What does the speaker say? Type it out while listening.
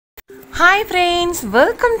Hi friends,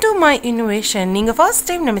 welcome to my innovation. நீங்க first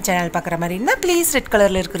time நம்ம channel பார்க்குற மாதிரி இருந்தா ப்ளீஸ் ரெட்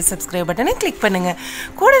கலர்ல இருக்கிற subscribe பட்டனை கிளிக் பண்ணுங்க.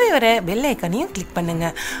 கூடவே வர பெல் ஐகானையும் கிளிக் பண்ணுங்க.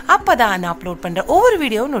 அப்பதான் நான் அப்லோட் பண்ற ஒவ்வொரு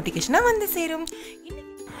வீடியோ நோட்டிஃபிகேஷனா வந்து சேரும்.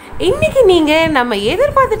 இன்னைக்கு நீங்க நம்ம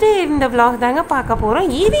எதிர்பார்த்துட்டே இருந்த vlog தாங்க பார்க்க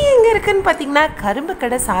போறோம். இது எங்க இருக்குன்னு பாத்தீங்கன்னா கரும்பு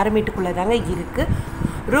கடை சாரமேட்டுக்குள்ள தாங்க இருக்கு.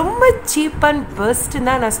 ரொம்ப சீப் அண்ட் பெஸ்ட்னு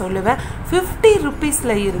தான் நான் சொல்லுவேன். 50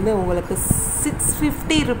 ருபீஸில் இருந்து உங்களுக்கு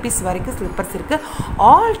 650 ருபீஸ் வரைக்கும் ஸ்லிப்பர்ஸ் இருக்குது.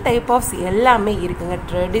 ஆல் டைப் ஆஃப்ஸ் எல்லாமே இருக்குங்க.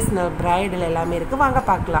 ட்ரெடிஷ்னல் பிரைடல் எல்லாமே இருக்குது. வாங்க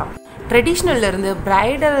பார்க்கலாம். ட்ரெடிஷ்னல் இருந்து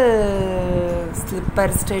bridal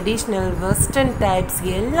slippers, traditional western types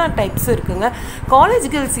எல்லா டைப்ஸும் இருக்குங்க. காலேஜ்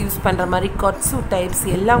கேர்ள்ஸ் யூஸ் பண்ணுற மாதிரி கட்ஸு டைப்ஸ்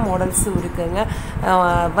எல்லா மாடல்ஸும் இருக்குங்க.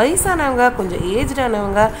 வயசானவங்க கொஞ்சம்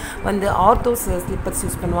ஏஜ்டானவங்க வந்து ஆர்த்தோஸ் ஸ்லிப்பர்ஸ்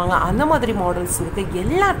யூஸ் பண்ணுவாங்க. அந்த மாதிரி மாடல்ஸ் இருக்குது.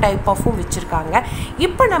 எல்லா டைப் ஆஃபும் வச்சுருக்காங்க.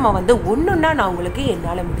 இப்போ நம்ம வந்து ஒன்றுன்னா நான் உங்களுக்கு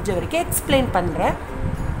என்னால் முடிஞ்ச வரைக்கும் எக்ஸ்பிளைன் பண்ணுறேன்.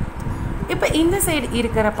 இப்போ இந்த சைடு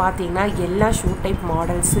இருக்கிற பார்த்தீங்கன்னா எல்லா ஷூ டைப்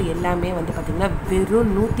மாடல்ஸும் எல்லாமே வந்து பார்த்திங்கன்னா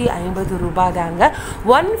வெறும் 150 ரூபா தாங்க.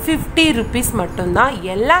 150 ருபீஸ் மட்டும்தான்.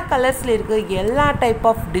 எல்லா கலர்ஸில் இருக்குது, எல்லா டைப்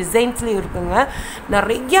ஆஃப் டிசைன்ஸ்லையும் இருக்குங்க.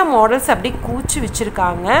 நிறைய மாடல்ஸ் அப்படியே கூச்சி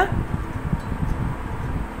வச்சுருக்காங்க.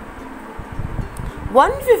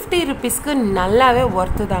 150 ருபீஸ்க்கு நல்லாவே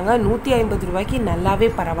ஒர்த்து தாங்க. 150 ரூபாய்க்கு நல்லாவே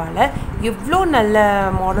பரவாயில்ல. எவ்வளோ நல்ல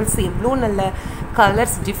மாடல்ஸ், எவ்வளோ நல்ல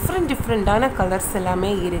கலர்ஸ், டிஃப்ரெண்ட்டான கலர்ஸ் எல்லாமே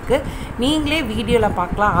இருக்குது. நீங்களே வீடியோவில்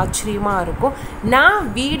பார்க்கலாம், ஆச்சரியமாக இருக்கும். நான்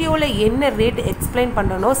வீடியோவில் என்ன ரேட் எக்ஸ்பிளைன்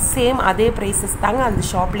பண்ணுறனோ சேம் அதே ப்ரைஸஸ் தாங்க அந்த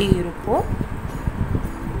ஷாப்லேயும் இருக்கும்.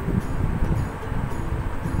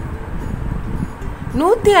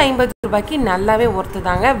 150 ரூபாய்க்கு நல்லாவே ஒர்த்து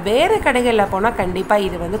தாங்க. வேறு கடைகளில் போனால் கண்டிப்பாக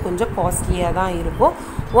இது வந்து கொஞ்சம் காஸ்ட்லியாக தான் இருக்கும்.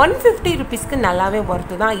 150 ருபீஸ்க்கு நல்லாவே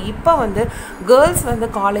ஒர்த்து தான். இப்போ வந்து கேர்ள்ஸ் வந்து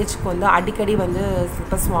காலேஜுக்கு வந்து அடிக்கடி வந்து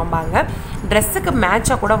ஸ்லிப்பர்ஸ் வாங்குவாங்க. ட்ரெஸ்ஸுக்கு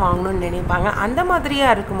மேட்சாக கூட வாங்கணும்னு நினைப்பாங்க. அந்த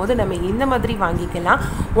மாதிரியாக இருக்கும்போது நம்ம இந்த மாதிரி வாங்கிக்கலாம்.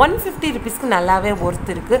 150 ருபீஸ்க்கு நல்லாவே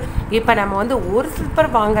ஒர்த்து இருக்குது. இப்போ நம்ம வந்து ஒரு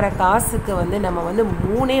ஸ்லிப்பர் வாங்குகிற காசுக்கு வந்து நம்ம வந்து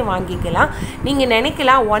 3 வாங்கிக்கலாம். நீங்கள்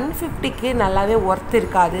நினைக்கலாம் 150க்கு நல்லாவே ஒர்த்து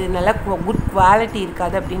இருக்காது, நல்லா குட் குவாலிட்டி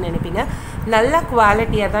இருக்காது அப்படின்னு நினைப்பீங்க. நல்ல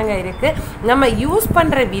குவாலிட்டியாக தாங்க இருக்குது. நம்ம யூஸ்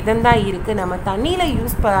பண்ணுற விதம் தான் இருக்குது. நம்ம தண்ணியில்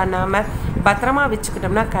யூஸ் பண்ணாமல் பத்திரமா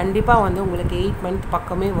வச்சுக்கிட்டோம்னா கண்டிப்பாக வந்து உங்களுக்கு 8 மந்த்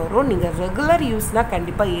பக்கமே வரும். நீங்கள் ரெகுலர் யூஸ்னால்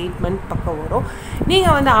கண்டிப்பாக 8 மந்த் பக்கம் வரும்.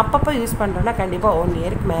 நீங்கள் வந்து அப்பப்போ யூஸ் பண்ணுறோன்னா கண்டிப்பாக 1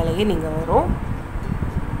 இயருக்கு மேலேயே நீங்கள் வரும்.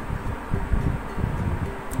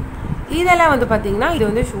 இதெல்லாம் வந்து பார்த்திங்கன்னா இது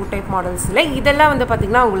வந்து ஷூ டைப் மாடல்ஸில் இதெல்லாம் வந்து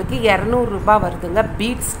பார்த்திங்கன்னா உங்களுக்கு 200 ரூபா வருதுங்க.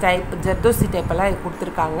 பீட்ஸ் டைப், ஜர்தோசி டைப்பெல்லாம்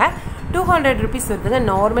கொடுத்துருக்காங்க. 200 ருபீஸ் வருதுங்க.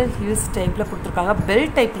 நார்மல் ஹீல்ஸ் டைப்பில் கொடுத்துருக்காங்க.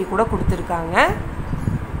 பெல்ட் டைப்லேயும் கூட கொடுத்துருக்காங்க.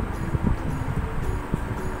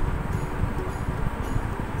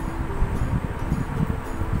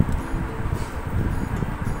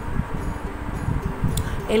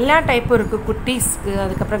 எல்லா டைப்பும் இருக்குது. குட்டீஸ்க்கு,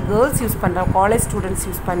 அதுக்கப்புறம் கேர்ள்ஸ் யூஸ் பண்ணுற, காலேஜ் ஸ்டூடெண்ட்ஸ்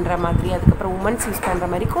யூஸ் பண்ணுற மாதிரி, அதுக்கப்புறம் உமன்ஸ் யூஸ் பண்ணுற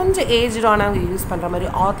மாதிரி, கொஞ்சம் ஏஜ்டானவங்க யூஸ் பண்ணுற மாதிரி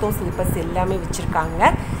ஆர்த்தோ ஸ்லிப்பர்ஸ் எல்லாமே வச்சுருக்காங்க.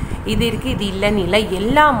 இது இருக்குது, இது இல்லைன்னு இல்லை,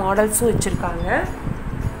 எல்லா மாடல்ஸும் வச்சுருக்காங்க.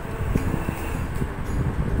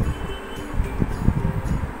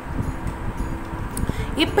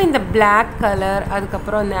 இப்போ இந்த பிளாக் கலர்,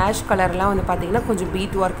 அதுக்கப்புறம் இந்த ஆஷ் கலர்லாம் வந்து பார்த்திங்கன்னா கொஞ்சம்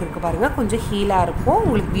பீட் ஒர்க் இருக்குது பாருங்கள். கொஞ்சம் ஹீலாக இருக்கும்.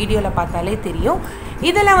 உங்களுக்கு வீடியோவில் பார்த்தாலே தெரியும்.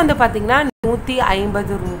 இதெல்லாம் வந்து பார்த்திங்கன்னா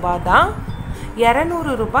 150 ரூபா தான்.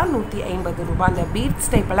 200 ரூபா, 150 ரூபா. அந்த பீட்ஸ்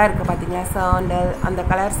டைப்பெல்லாம் இருக்குது பார்த்திங்கன்னா, சாண்டல் அந்த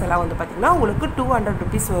கலர்ஸ் எல்லாம் வந்து பார்த்திங்கன்னா உங்களுக்கு 200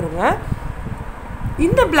 ருபீஸ் வருங்க.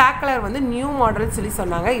 இந்த பிளாக் கலர் வந்து நியூ மாடல் சொல்லி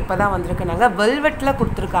சொன்னாங்க. இப்போ தான் வந்திருக்குனாங்க. வெல்வெட்டில்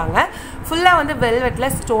கொடுத்துருக்காங்க. ஃபுல்லாக வந்து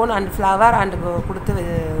வெல்வெட்டில் ஸ்டோன் அண்ட் ஃப்ளவர் அண்ட் கொடுத்து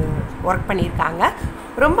ஒர்க் பண்ணியிருக்காங்க.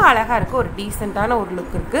 ரொம்ப அழகாக இருக்குது. ஒரு டீசெண்டான ஒரு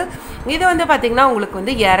லுக் இருக்குது. இது வந்து பார்த்திங்கன்னா உங்களுக்கு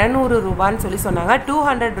வந்து 200 ரூபான்னு சொல்லி சொன்னாங்க.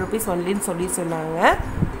 200 ருபீஸ் ஒன்லின்னு சொல்லி சொன்னாங்க.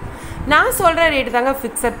 நான் சொல்கிற ரேட்டு தாங்க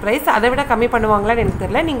ஃபிக்ஸட் ப்ரைஸ். அதை விட கம்மி பண்ணுவாங்களான்னு எனக்கு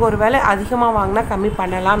தெரியல. நீங்கள் ஒரு வேளை அதிகமாக வாங்கினா கம்மி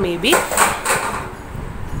பண்ணலாம் மேபி.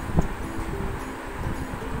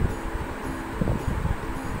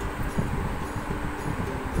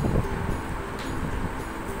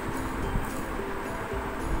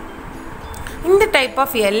 இந்த டைப்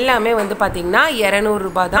ஆஃப் எல்லாமே வந்து பார்த்திங்கன்னா 200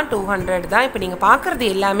 ரூபா தான், 200 தான். இப்போ நீங்கள் பார்க்குறது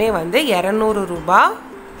எல்லாமே வந்து 200 ரூபா.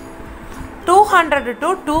 200 to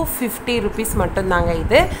 250 ருபீஸ் மட்டும்தாங்க.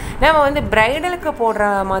 இது நம்ம வந்து பிரைடலுக்கு போடுற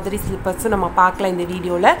மாதிரி ஸ்லிப்பர்ஸும் நம்ம பார்க்கலாம். இந்த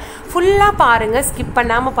வீடியோவில் ஃபுல்லாக பாருங்கள், ஸ்கிப்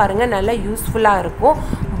பண்ணாமல் பாருங்கள். நல்லா யூஸ்ஃபுல்லாக இருக்கும்.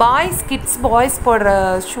 பாய்ஸ், கிட்ஸ் பாய்ஸ் போடுற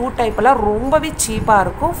ஷூ டைப்பெல்லாம் ரொம்பவே சீப்பாக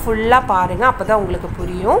இருக்கும். ஃபுல்லாக பாருங்கள், அப்போ தான் உங்களுக்கு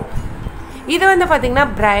புரியும். இது வந்து பார்த்திங்கன்னா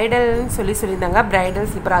ப்ரைடல்னு சொல்லியிருந்தாங்க. ப்ரைடல்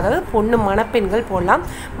ஸ்லிப்பர், அதாவது பொண்ணு மணப்பெண்கள் போடலாம்.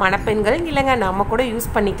 மணப்பெண்கள் இல்லைங்க நம்ம கூட யூஸ்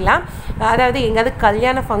பண்ணிக்கலாம். அதாவது எங்கேயாவது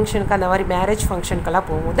கல்யாண ஃபங்க்ஷனுக்கு அந்த மாதிரி மேரேஜ் ஃபங்க்ஷனுக்கெல்லாம்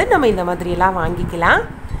போகும்போது நம்ம இந்த மாதிரியெல்லாம் வாங்கிக்கலாம்.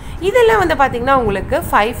 இதெல்லாம் வந்து பார்த்திங்கன்னா உங்களுக்கு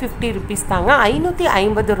 550 ருபீஸ் தாங்க.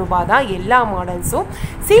 550 ரூபா தான் எல்லா மாடல்ஸும்.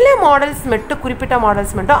 சில மாடல்ஸ் மட்டும், குறிப்பிட்ட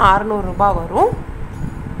மாடல்ஸ் மட்டும் 600 ரூபா வரும்.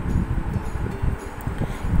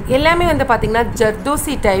 எல்லாமே வந்து பார்த்திங்கன்னா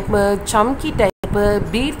zardozi type, சம்கி type,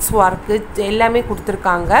 beads work எல்லாமே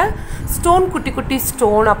கொடுத்துருக்காங்க. ஸ்டோன், குட்டி குட்டி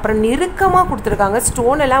ஸ்டோன், அப்புறம் நெருக்கமாக கொடுத்துருக்காங்க.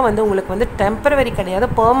 ஸ்டோன் எல்லாம் வந்து உங்களுக்கு வந்து டெம்பரவரி கிடையாது,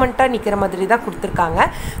 பெர்மனண்ட்டாக நிற்கிற மாதிரி தான் கொடுத்துருக்காங்க.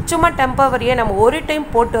 சும்மா டெம்பரவரியாக நம்ம ஒரு டைம்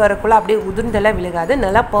போட்டு வரக்குள்ள அப்படியே உதிர்ந்தெல்லாம் விழுகாது,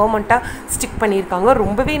 நல்லா பெர்மனண்ட்டாக ஸ்டிக் பண்ணியிருக்காங்க.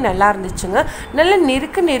 ரொம்பவே நல்லா இருந்துச்சுங்க. நல்லா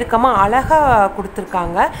நெருக்கமாக அழகாக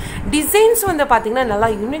கொடுத்துருக்காங்க. டிசைன்ஸ் வந்து பார்த்திங்கன்னா நல்லா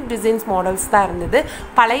யூனிக் டிசைன்ஸ் மாடல்ஸ் தான் இருந்தது.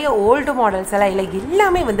 பழைய ஓல்டு மாடல்ஸ் எல்லாம் இல்லை,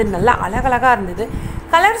 எல்லாமே வந்து நல்லா அழகழகாக இருந்தது.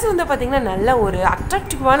 கலர்ஸ் வந்து பார்த்திங்கன்னா நல்ல ஒரு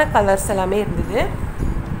அட்ராக்டிவான கலர்ஸ் எல்லாமே இருந்தது.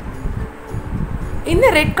 இந்த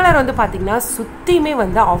ரெட் கலர் வந்து பார்த்திங்கன்னா சுற்றியுமே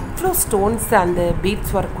வந்து அவ்வளோ ஸ்டோன்ஸ் அந்த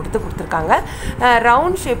பீட்ஸ் ஒர்க் கொடுத்துருக்காங்க.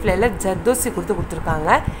 ரவுண்ட் ஷேப்பில் எல்லாம் ஜர்தோசி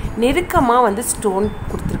கொடுத்துருக்காங்க. நெருக்கமாக வந்து ஸ்டோன்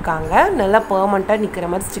கொடுத்துருக்காங்க. நல்லா பெர்மனண்ட்டாக நிற்கிற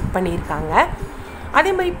மாதிரி ஸ்டிக் பண்ணியிருக்காங்க.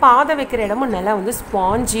 அதே மாதிரி பாதை வைக்கிற இடமும் நல்லா வந்து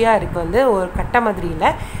ஸ்பாஞ்சியாக இருக்குது, வந்து ஒரு கட்டை மாதிரி இல்லை.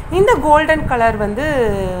 இந்த கோல்டன் கலர் வந்து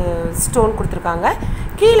ஸ்டோன் கொடுத்துருக்காங்க.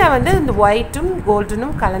 கீழே வந்து இந்த ஒயிட்டும்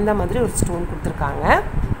கோல்டனும் கலந்த மாதிரி ஒரு ஸ்டோன் கொடுத்துருக்காங்க.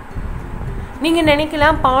 நீங்கள்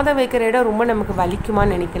நினைக்கலாம் பாதை வைக்கிற இடம் ரொம்ப நமக்கு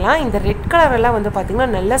வலிக்குமான்னு நினைக்கலாம். இந்த ரெட் கலரெல்லாம் வந்து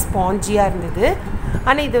பார்த்திங்கன்னா நல்லா ஸ்பாஞ்சியாக இருந்தது.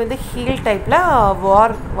 ஆனால் இது வந்து ஹீல் டைப்பில்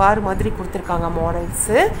வார் மாதிரி கொடுத்துருக்காங்க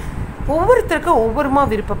மாடல்ஸு. ஒவ்வொருத்தருக்கும் ஒவ்வொருமா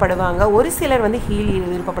விருப்பப்படுவாங்க. ஒரு சிலர் வந்து ஹீல்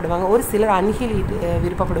விருப்பப்படுவாங்க, ஒரு சிலர் அன்ஹீல்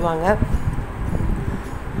விருப்பப்படுவாங்க.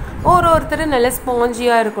 ஒருத்தர் நல்ல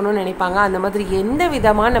ஸ்பாஞ்சியாக இருக்கணும்னு நினைப்பாங்க. அந்த மாதிரி எந்த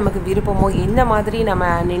விதமாக நமக்கு விருப்பமோ, எந்த மாதிரி நம்ம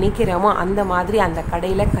நினைக்கிறோமோ அந்த மாதிரி அந்த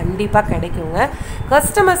கடையில் கண்டிப்பாக கிடைக்குங்க.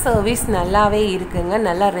 கஸ்டமர் சர்வீஸ் நல்லாவே இருக்குங்க,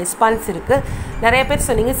 நல்லா ரெஸ்பான்ஸ் இருக்குது. நிறைய பேர்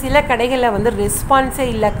சொன்னீங்க சில கடைகளில் வந்து ரெஸ்பான்ஸே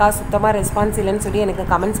இல்லைக்கா, சுத்தமாக ரெஸ்பான்ஸ் இல்லைன்னு சொல்லி எனக்கு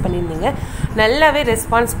கமெண்ட்ஸ் பண்ணியிருந்தீங்க. நல்லாவே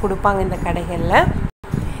ரெஸ்பான்ஸ் கொடுப்பாங்க இந்த கடைகளில்.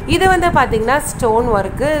 இது வந்து பார்த்திங்கன்னா ஸ்டோன்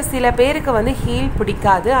ஒர்க்கு. சில பேருக்கு வந்து ஹீல்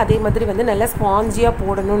பிடிக்காது, அதே மாதிரி வந்து நல்லா ஸ்பாஞ்சியாக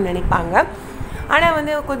போடணும்னு நினைப்பாங்க. ஆனால்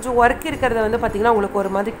வந்து கொஞ்சம் ஒர்க் இருக்கிறத வந்து பார்த்திங்கன்னா உங்களுக்கு ஒரு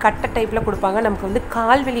மாதிரி கட்டை டைப்பில் கொடுப்பாங்க. நமக்கு வந்து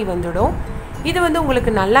கால்வெளி வந்துடும். இது வந்து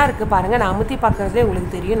உங்களுக்கு நல்லா இருக்குது பாருங்கள், நான் அமுத்தி பார்க்குறதுலே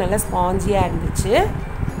உங்களுக்கு தெரியும், நல்லா ஸ்பாஞ்சியாக இருந்துச்சு.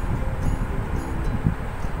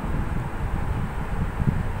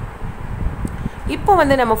 இப்போ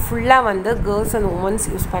வந்து நம்ம ஃபுல்லாக வந்து கேர்ள்ஸ் அண்ட் உமன்ஸ்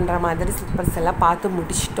யூஸ் பண்ணுற மாதிரி ஸ்லிப்பர்ஸ் எல்லாம் பார்த்து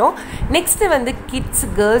முடிச்சிட்டோம். நெக்ஸ்ட்டு வந்து கிட்ஸ்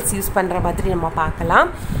கேர்ள்ஸ் யூஸ் பண்ணுற மாதிரி நம்ம பார்க்கலாம்.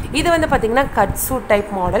 இது வந்து பார்த்திங்கன்னா கட் சூட்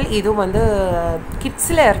டைப் மாடல். இதுவும் வந்து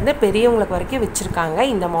கிட்ஸில் இருந்து பெரியவங்களுக்கு வரைக்கும் வச்சுருக்காங்க.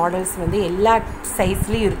 இந்த மாடல்ஸ் வந்து எல்லா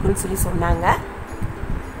சைஸ்லேயும் இருக்குன்னு சொல்லி சொன்னாங்க.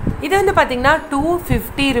 இது வந்து பார்த்திங்கன்னா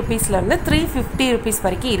 250 ருபீஸ்லேருந்து 350 ருபீஸ்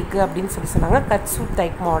வரைக்கும் இருக்குது அப்படின்னு சொல்லி சொன்னாங்க. கட் சூட்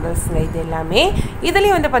டைப் மாடல்ஸுங்க இது எல்லாமே.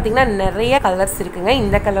 இதுலேயும் வந்து பார்த்திங்கன்னா நிறைய கலர்ஸ் இருக்குங்க.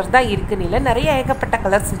 இந்த கலர் தான் இருக்குன்னு இல்லை, நிறைய ஏகப்பட்ட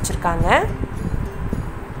கலர்ஸ் வச்சுருக்காங்க.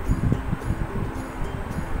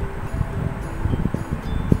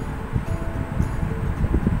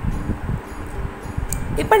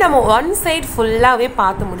 இப்போ நம்ம ஒன் சைட் ஃபுல்லாகவே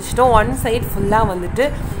பார்த்து முடிச்சிட்டோம். ஒன் சைட் ஃபுல்லாக வந்துட்டு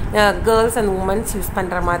கேர்ள்ஸ் அண்ட் உமன்ஸ் யூஸ்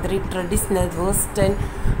பண்ணுற மாதிரி ட்ரெடிஷ்னல், வெஸ்டர்ன்,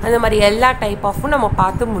 அந்த மாதிரி எல்லா டைப் ஆஃபும் நம்ம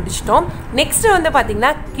பார்த்து முடிச்சிட்டோம். நெக்ஸ்ட்டு வந்து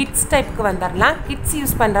பார்த்திங்கன்னா கிட்ஸ் டைப்புக்கு வந்துடலாம். கிட்ஸ்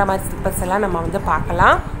யூஸ் பண்ணுற மாதிரி ஸ்லிப்பர்ஸ் எல்லாம் நம்ம வந்து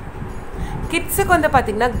பார்க்கலாம். கிட்ஸுக்கு வந்து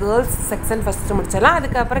பார்த்திங்கன்னா கேர்ள்ஸ் செக்ஷன் ஃபஸ்ட்டு முடிச்சிடலாம்,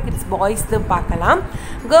 அதுக்கப்புறம் கிட்ஸ் பாய்ஸ்து பார்க்கலாம்.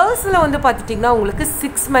 கேர்ள்ஸில் வந்து பார்த்துட்டிங்கன்னா உங்களுக்கு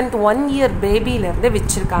 6 month 1 year பேபியிலேருந்து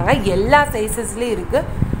வச்சுருக்காங்க. எல்லா சைஸஸ்லேயும்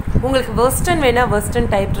இருக்குது. உங்களுக்கு வெஸ்டர்ன் வேணால் வெஸ்டர்ன்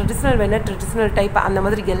டைப், ட்ரெடிஷ்னல் வேணால் ட்ரெடிஷ்னல் டைப், அந்த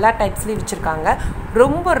மாதிரி எல்லா டைப்ஸ்லேயும் வச்சுருக்காங்க.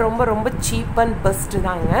 ரொம்ப ரொம்ப ரொம்ப சீப் அண்ட் பெஸ்ட்டு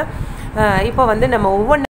தாங்க. இப்போ வந்து நம்ம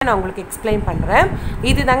ஒவ்வொன்றா நான் உங்களுக்கு எக்ஸ்பிளைன் பண்ணுறேன்.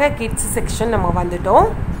 இது தாங்க கிட்ஸ் செக்ஷன் நம்ம வந்துட்டோம்.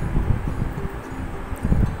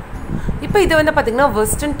 இப்போ இது வந்து பார்த்திங்கன்னா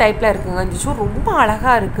வெஸ்டர்ன் டைப்பில் இருக்குங்க. இந்த ஷூ ரொம்ப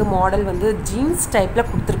அழகாக இருக்குது. மாடல் வந்து ஜீன்ஸ் டைப்பில்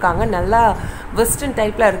கொடுத்துருக்காங்க. நல்லா வெஸ்டர்ன்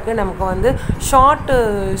டைப்பில் இருக்குது. நமக்கு வந்து ஷார்ட்டு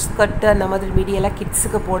ஸ்கர்ட்டு அந்த மாதிரி மீடியெல்லாம்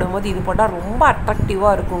கிட்ஸுக்கு போடும்போது இது போட்டால் ரொம்ப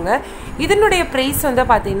அட்ராக்டிவாக இருக்குங்க. இதனுடைய ப்ரைஸ் வந்து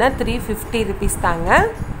பார்த்திங்கன்னா 350 ருபீஸ் தாங்க.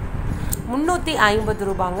 350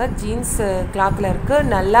 ரூபாங்க. ஜீன்ஸ் கிளாத்தில் இருக்குது.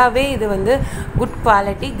 நல்லாவே இது வந்து குட்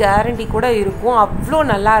குவாலிட்டி, கேரண்டி கூட இருக்கும். அவ்வளோ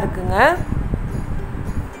நல்லா இருக்குங்க.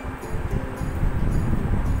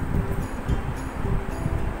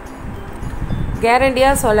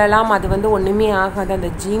 கேரண்டியாக சொல்லலாம். அது வந்து ஒன்றுமே ஆகாது. அந்த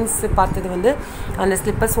ஜீன்ஸ் பார்த்தது வந்து அந்த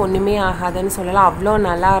ஸ்லிப்பர்ஸ் ஒன்றுமே ஆகாதுன்னு சொல்லலாம். அவ்வளோ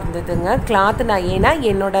நல்லா இருந்ததுங்க கிளாத்து. நான் ஏன்னா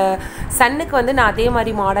என்னோடய சன்னுக்கு வந்து நான் அதே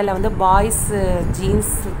மாதிரி மாடலில் வந்து boys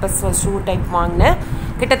jeans slippers shoe type வாங்கினேன்.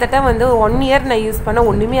 கிட்டத்தட்ட வந்து 1 year நான் யூஸ் பண்ண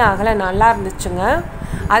ஒன்றுமே ஆகலை, நல்லா இருந்துச்சுங்க.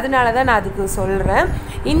 அதனால தான் நான் அதுக்கு சொல்கிறேன்.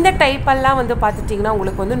 இந்த டைப்பெல்லாம் வந்து பார்த்துட்டிங்கன்னா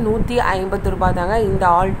உங்களுக்கு வந்து 150 ரூபா தாங்க. இந்த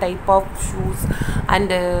all type of shoes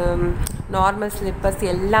and normal slippers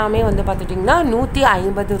எல்லாமே வந்து பார்த்துட்டிங்கன்னா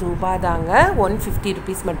 150 ரூபா தாங்க. 150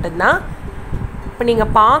 ருபீஸ் மட்டும்தான். இப்போ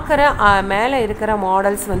நீங்கள் பார்க்குற மேலே இருக்கிற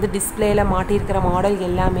மாடல்ஸ் வந்து டிஸ்பிளேயில் மாட்டியிருக்கிற மாடல்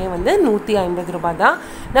எல்லாமே வந்து 150 ரூபா தான்.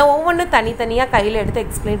 நான் ஒவ்வொன்றும் தனித்தனியாக கையில் எடுத்து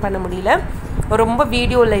எக்ஸ்பிளைன் பண்ண முடியல, ரொம்ப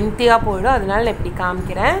வீடியோ லென்த்தியாக போயிடும், அதனால நான் இப்படி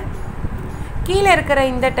காமிக்கிறேன். கீழே இருக்கிற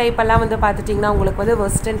இந்த டைப்பெல்லாம் வந்து பார்த்துட்டிங்கன்னா உங்களுக்கு வந்து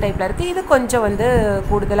வெஸ்டர்ன் டைப்பில் இருக்குது. இது கொஞ்சம் வந்து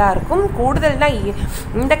கூடுதலாக இருக்கும். கூடுதல்னால்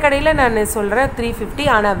இந்த கடையில் நான் சொல்கிறேன் 350,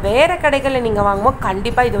 ஆனால் வேறு கடைகளில் நீங்கள் வாங்கும்போது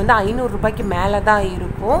கண்டிப்பாக இது வந்து 500 ரூபாய்க்கு மேலே தான்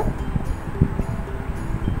இருக்கும்.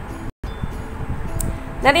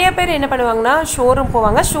 நிறைய பேர் என்ன பண்ணுவாங்கன்னா ஷோரூம்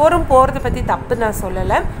போவாங்க. ஷோரூம் போகிறத பற்றி தப்பு நான்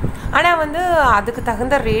சொல்லலை, ஆனால் வந்து அதுக்கு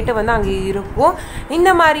தகுந்த ரேட்டு வந்து அங்கே இருக்கும். இந்த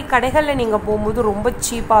மாதிரி கடைகளில் நீங்கள் போகும்போது ரொம்ப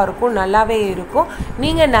சீப்பாக இருக்கும், நல்லாவே இருக்கும்.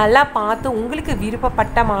 நீங்கள் நல்லா பார்த்து உங்களுக்கு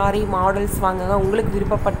விருப்பப்பட்ட மாதிரி மாடல்ஸ் வாங்குங்க. உங்களுக்கு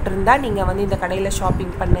விருப்பப்பட்டிருந்தால் நீங்கள் வந்து இந்த கடையில்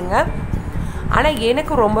ஷாப்பிங் பண்ணுங்கள். ஆனால்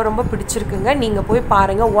எனக்கு ரொம்ப ரொம்ப பிடிச்சிருக்குங்க. நீங்கள் போய்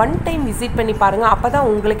பாருங்கள், ஒன் டைம் விசிட் பண்ணி பாருங்கள், அப்போ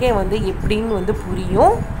தான் உங்களுக்கே வந்து எப்படின்னு வந்து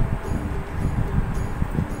புரியும்.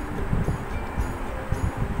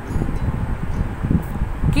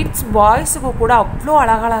 கிட்ஸ் பாய்ஸுக்கு கூட அவ்வளோ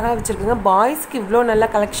அழகழகாக வச்சுருக்குங்க. பாய்ஸ்க்கு இவ்வளோ நல்ல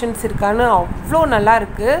கலெக்ஷன்ஸ் இருக்கான்னு அவ்வளோ நல்லா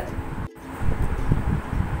இருக்குது.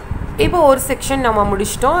 இப்போ ஒரு செக்ஷன் நம்ம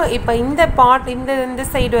முடிச்சிட்டோம். இப்போ இந்த இந்த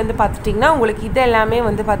சைடு வந்து பார்த்துட்டிங்கன்னா உங்களுக்கு இது எல்லாமே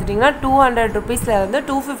வந்து பார்த்துட்டிங்கன்னா 200 ருபீஸ்லேருந்து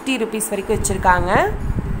 250 ருபீஸ் வரைக்கும் வச்சுருக்காங்க.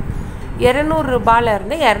 200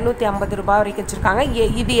 ரூபாயிலேருந்து 250 ரூபா வரைக்கும் வச்சுருக்காங்க.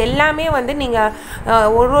 இது எல்லாமே வந்து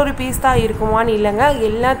நீங்கள் ஒரு பீஸ் தான் இருக்குமான்னு இல்லைங்க,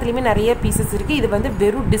 எல்லாத்துலேயுமே நிறைய பீசஸ் இருக்குது. இது வந்து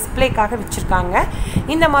வெறும் டிஸ்பிளேக்காக வச்சுருக்காங்க.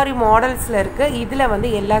 இந்த மாதிரி மாடல்ஸில் இருக்குது. இதில்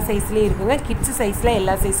வந்து எல்லா சைஸ்லேயும் இருக்குங்க. கிட்ஸு சைஸில்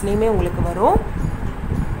எல்லா சைஸ்லேயுமே உங்களுக்கு வரும்.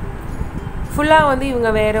 ஃபுல்லாக வந்து இவங்க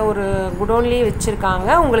வேறு ஒரு குடோன்லேயே வச்சுருக்காங்க.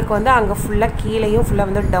 உங்களுக்கு வந்து அங்கே ஃபுல்லாக கீழேயும் ஃபுல்லாக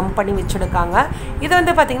வந்து டம்ப் பண்ணி வச்சுருக்காங்க. இது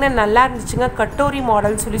வந்து பார்த்திங்கன்னா நல்லா இருந்துச்சுங்க. கட்டோரி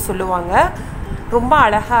மாடல் சொல்லுவாங்க, ரொம்ப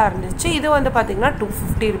அழகாக இருந்துச்சு. இது வந்து பார்த்திங்கன்னா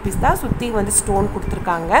 250 ருபீஸ் தான். சுற்றி வந்து ஸ்டோன்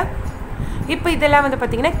கொடுத்துருக்காங்க. இப்போ இதெல்லாம் வந்து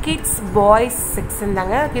பார்த்திங்கன்னா கிட்ஸ் பாய்ஸ் செக்ஷன்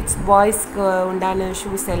தாங்க. கிட்ஸ் பாய்ஸ்க்கு உண்டான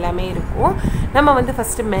ஷூஸ் எல்லாமே இருக்கும். நம்ம வந்து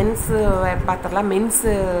ஃபஸ்ட்டு மென்ஸு பார்த்துடலாம்.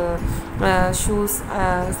 மென்ஸு ஷூஸ்,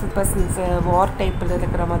 ஸ்லிப்பர்ஸ், வார் டைப்பில்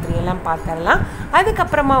இருக்கிற மாதிரி எல்லாம் பார்த்துடலாம்.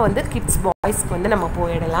 அதுக்கப்புறமா வந்து கிட்ஸ் பாய்ஸ்க்கு வந்து நம்ம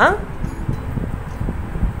போயிடலாம்.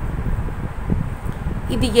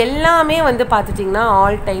 இது எல்லாமே வந்து பார்த்துட்டிங்கன்னா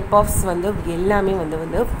ஆல் டைப் ஆஃப்ஸ் வந்து எல்லாமே வந்து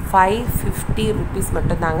 550 ருபீஸ்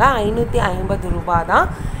மட்டும்தாங்க. 550 ரூபா தான்.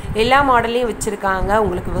 எல்லா மாடலையும் வச்சுருக்காங்க.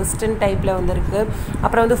 உங்களுக்கு வெஸ்டர்ன் டைப்பில் வந்து இருக்குது.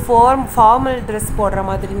 அப்புறம் வந்து ஃபார்மல் ட்ரெஸ் போடுற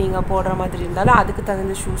மாதிரி நீங்கள் போடுற மாதிரி இருந்தாலும் அதுக்கு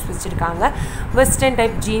தகுந்த ஷூஸ் வச்சுருக்காங்க. வெஸ்டர்ன்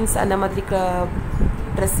டைப் ஜீன்ஸ் அந்த மாதிரி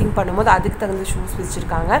ட்ரெஸ்ஸிங் பண்ணும்போது அதுக்கு தகுந்த ஷூஸ்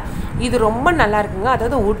வச்சுருக்காங்க. இது ரொம்ப நல்லா இருக்குங்க.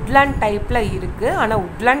 அதாவது உட்லேண்ட் டைப்பில் இருக்குது, ஆனால்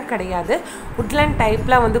உட்லேண்ட் கிடையாது, உட்லேண்ட்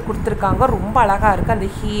டைப்பில் வந்து கொடுத்துருக்காங்க. ரொம்ப அழகாக இருக்குது. அந்த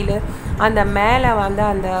ஹீலு, அந்த மேலே வந்து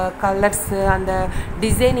அந்த கலர்ஸு, அந்த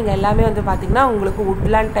டிசைனிங் எல்லாமே வந்து பார்த்திங்கன்னா உங்களுக்கு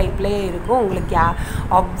உட்லேண்ட் டைப்லேயே இருக்கும். உங்களுக்கு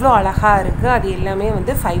அவ்வளோ அழகாக இருக்குது. அது எல்லாமே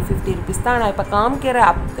வந்து 550 ருபீஸ் தான். நான் இப்போ காமிக்கிற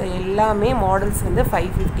எல்லாமே மாடல்ஸ் வந்து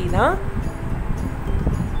 550 தான்.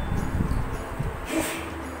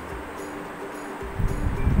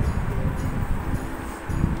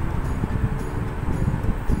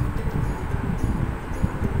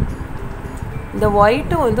 இந்த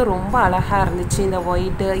ஒயிட்டும் வந்து ரொம்ப அழகாக இருந்துச்சு. இந்த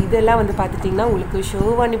ஒயிட்டு இதெல்லாம் வந்து பார்த்துட்டிங்கன்னா உங்களுக்கு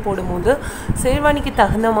ஷேர்வானி போடும்போது ஷேர்வானிக்கு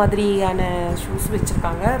தகுந்த மாதிரியான ஷூஸ்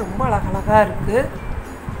வச்சுருக்காங்க. ரொம்ப அழகழகாக இருக்குது.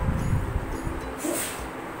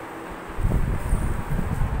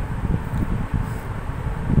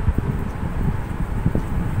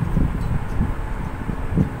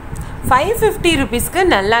 $550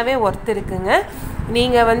 ருபீஸ்க்கு நல்லாவே ஒர்த் இருக்குங்க.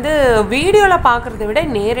 நீங்கள் வந்து வீடியோவில் பார்க்குறத விட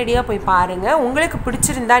நேரடியாக போய் பாருங்கள். உங்களுக்கு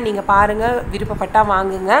பிடிச்சிருந்தா நீங்கள் பாருங்கள், விருப்பப்பட்டால்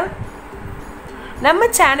வாங்குங்க. நம்ம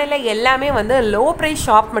சேனலில் எல்லாமே வந்து லோ ப்ரைஸ்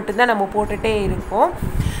ஷாப் மட்டும்தான் நம்ம போட்டுகிட்டே இருக்கோம்.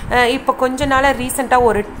 இப்போ கொஞ்ச நாளாக ரீசெண்டாக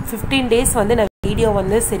ஒரு 15 டேஸ் வந்து நான் வீடியோ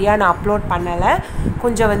வந்து சரியாக நான் அப்லோட் பண்ணலை.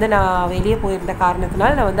 கொஞ்சம் வந்து நான் வெளியே போயிருந்த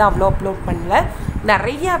காரணத்தினால நான் வந்து அவ்வளோ அப்லோட் பண்ணலை.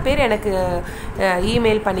 நிறையா பேர் எனக்கு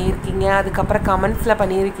இமெயில் பண்ணியிருக்கீங்க, அதுக்கப்புறம் கமெண்ட்ஸில்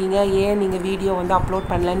பண்ணியிருக்கீங்க, ஏன் நீங்கள் வீடியோ வந்து அப்லோட்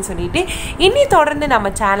பண்ணலன்னு சொல்லிட்டு. இனி தொடர்ந்து நம்ம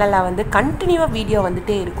சேனலில் வந்து கண்டினியூவாக வீடியோ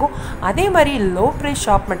வந்துகிட்டே இருக்கும். அதே மாதிரி லோ ப்ரைஸ்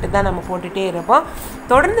ஷாப் மட்டும்தான் நம்ம போட்டுகிட்டே இருப்போம்.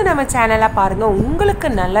 தொடர்ந்து நம்ம சேனலை பாருங்கள், உங்களுக்கு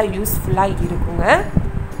நல்லா யூஸ்ஃபுல்லாக இருக்குங்க.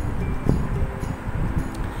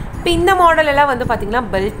 இப்போ இந்த மாடலெல்லாம் வந்து பார்த்திங்கன்னா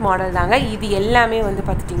பெல்ட் மாடல் தாங்க. இது எல்லாமே வந்து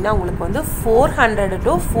பார்த்துட்டிங்கன்னா உங்களுக்கு வந்து 400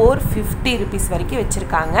 to 450 ருபீஸ் வரைக்கும்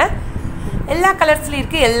வச்சுருக்காங்க. எல்லா கலர்ஸ்லேயும்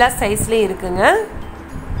இருக்குது, எல்லா சைஸ்லேயும் இருக்குங்க.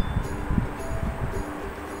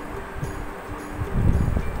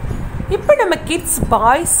 இப்போ நம்ம கிட்ஸ்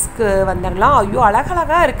பாய்ஸ்க்கு வந்துடலாம். ஐயோ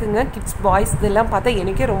அழகழகாக இருக்குங்க கிட்ஸ் பாய்ஸ். இதெல்லாம் பார்த்தா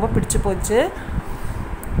எனக்கே ரொம்ப பிடிச்சி போச்சு.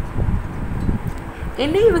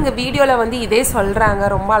 என்ன இவங்க வீடியோவில் வந்து இதே சொல்கிறாங்க,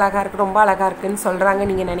 ரொம்ப அழகாக இருக்குது ரொம்ப அழகாக இருக்குதுன்னு சொல்கிறாங்க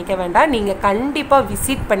நீங்கள் நினைக்க வேண்டாம். நீங்கள் கண்டிப்பாக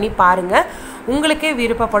விசிட் பண்ணி பாருங்கள், உங்களுக்கே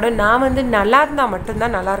விருப்பப்படும். நான் வந்து நல்லா இருந்தால்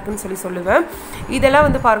மட்டும்தான் நல்லா இருக்குன்னு சொல்லுவேன். இதெல்லாம்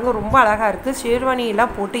வந்து பாருங்கள் ரொம்ப அழகாக இருக்குது.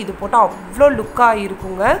 ஷேர்வானியெல்லாம் போட்டு இது போட்டால் அவ்வளோ லுக்காக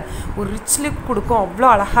இருக்குங்க, ஒரு ரிச் லுக் கொடுக்கும், அவ்வளோ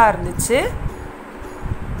அழகாக இருந்துச்சு.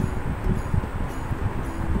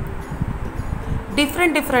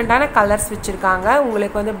 டிஃப்ரெண்ட்டான கலர்ஸ் வச்சுருக்காங்க.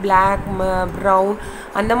 உங்களுக்கு வந்து பிளாக், ப்ரௌன்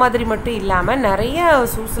அந்த மாதிரி மட்டும் இல்லாமல் நிறைய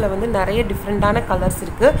ஷூஸில் வந்து நிறைய டிஃப்ரெண்ட்டான கலர்ஸ்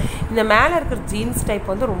இருக்குது. இந்த மேலே இருக்கிற ஜீன்ஸ்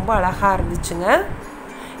டைப் வந்து ரொம்ப அழகாக இருந்துச்சுங்க.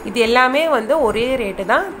 இது எல்லாமே வந்து ஒரே ரேட்டு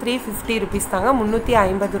தான், 350 ருபீஸ் தாங்க,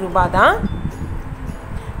 350 ரூபா தான்.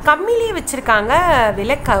 கம்மிலேயே வச்சுருக்காங்க,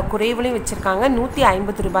 விலை குறைவுலையும் வச்சுருக்காங்க,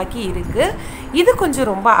 150 ரூபாய்க்கு இருக்குது. இது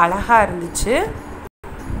கொஞ்சம் ரொம்ப அழகாக இருந்துச்சு.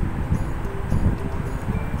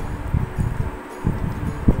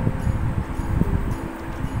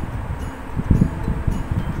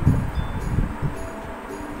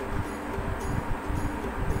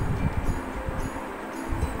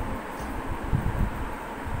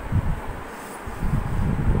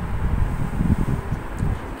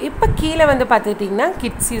 இப்போ கீழே வந்து பார்த்துக்கிட்டிங்கன்னா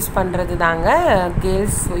கிட்ஸ் யூஸ் பண்ணுறது தாங்க,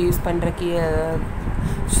 கேர்ள்ஸ் யூஸ் பண்ணுற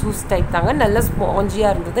ஷூஸ் டைப் தாங்க. நல்ல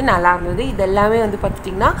ஸ்பாஞ்சியாக இருந்தது, நல்லா இருந்தது. இது எல்லாமே வந்து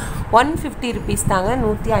பார்த்துட்டிங்கன்னா 150 ருபீஸ் தாங்க,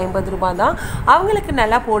 150 ரூபா தான். அவங்களுக்கு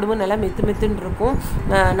நல்லா போடும்போது நல்லா மெத்துன்னு இருக்கும்,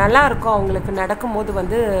 நல்லாயிருக்கும். அவங்களுக்கு நடக்கும்போது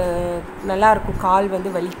வந்து நல்லாயிருக்கும், கால்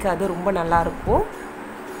வந்து வலிக்காது, ரொம்ப நல்லாயிருக்கும்.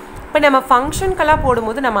 இப்போ நம்ம ஃபங்க்ஷனுக்கெல்லாம்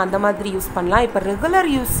போடும்போது நம்ம அந்த மாதிரி யூஸ் பண்ணலாம். இப்போ ரெகுலர்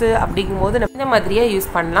யூஸு அப்படிங்கும்போது நம்ம இந்த மாதிரியே யூஸ்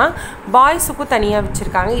பண்ணலாம். பாய்ஸுக்கும் தனியாக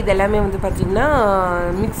வச்சுருக்காங்க. இது எல்லாமே வந்து பார்த்திங்கன்னா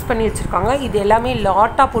மிக்ஸ் பண்ணி வச்சுருக்காங்க. இது எல்லாமே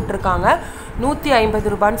லாட்டாக போட்டிருக்காங்க,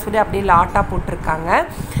 150 ரூபான்னு சொல்லி அப்படியே லாட்டாக போட்டிருக்காங்க.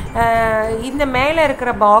 இந்த மேலே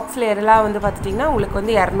இருக்கிற பாக்ஸில் எல்லாம் வந்து பார்த்துட்டிங்கன்னா உங்களுக்கு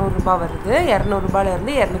வந்து 200 ரூபா வருது. 200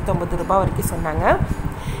 ரூபாயிலேருந்து 250 ரூபா வரைக்கும் சொன்னாங்க.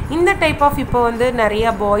 இந்த டைப் ஆஃப் இப்போ வந்து நிறையா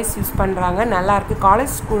பாய்ஸ் யூஸ் பண்ணுறாங்க, நல்லாயிருக்கு.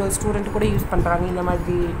 காலேஜ் ஸ்டூடெண்ட் கூட யூஸ் பண்ணுறாங்க இந்த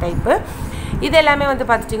மாதிரி டைப்பு. இது எல்லாமே வந்து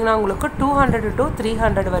பார்த்துட்டிங்கன்னா உங்களுக்கு 200 to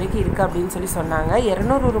 300 வரைக்கும் இருக்குது அப்படின்னு சொல்லி சொன்னாங்க.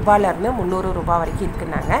 200 ரூபாயிலேருந்து 300 ரூபா வரைக்கும்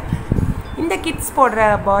இருக்குன்னாங்க. இந்த கிட்ஸ்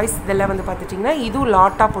போடுற பாய்ஸ் இதெல்லாம் வந்து பார்த்துட்டிங்கன்னா இதுவும்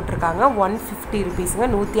லாட்டாக போட்டிருக்காங்க, 150 ருபீஸுங்க,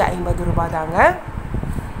 150 ரூபா தாங்க.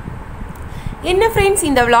 என்ன ஃப்ரெண்ட்ஸ்,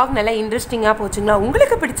 இந்த விலாக் நல்லா இன்ட்ரெஸ்டிங்காக போச்சுங்களா?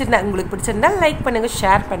 உங்களுக்கு பிடிச்சிருந்தா லைக் பண்ணுங்கள்,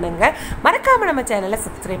 ஷேர் பண்ணுங்கள், மறக்காமல் நம்ம சேனலை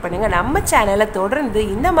சப்ஸ்கிரைப் பண்ணுங்கள். நம்ம சேனலில் தொடர்ந்து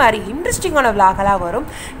இந்த மாதிரி இன்ட்ரெஸ்டிங்கான விலாகெல்லாம் வரும்.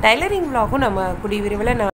 டைலரிங் விலாகும் நம்ம கூடிய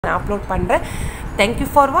விரைவில் நான் அப்லோட் பண்ணுறேன். தேங்க்யூ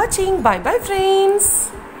ஃபார் வாட்சிங். By bye friends.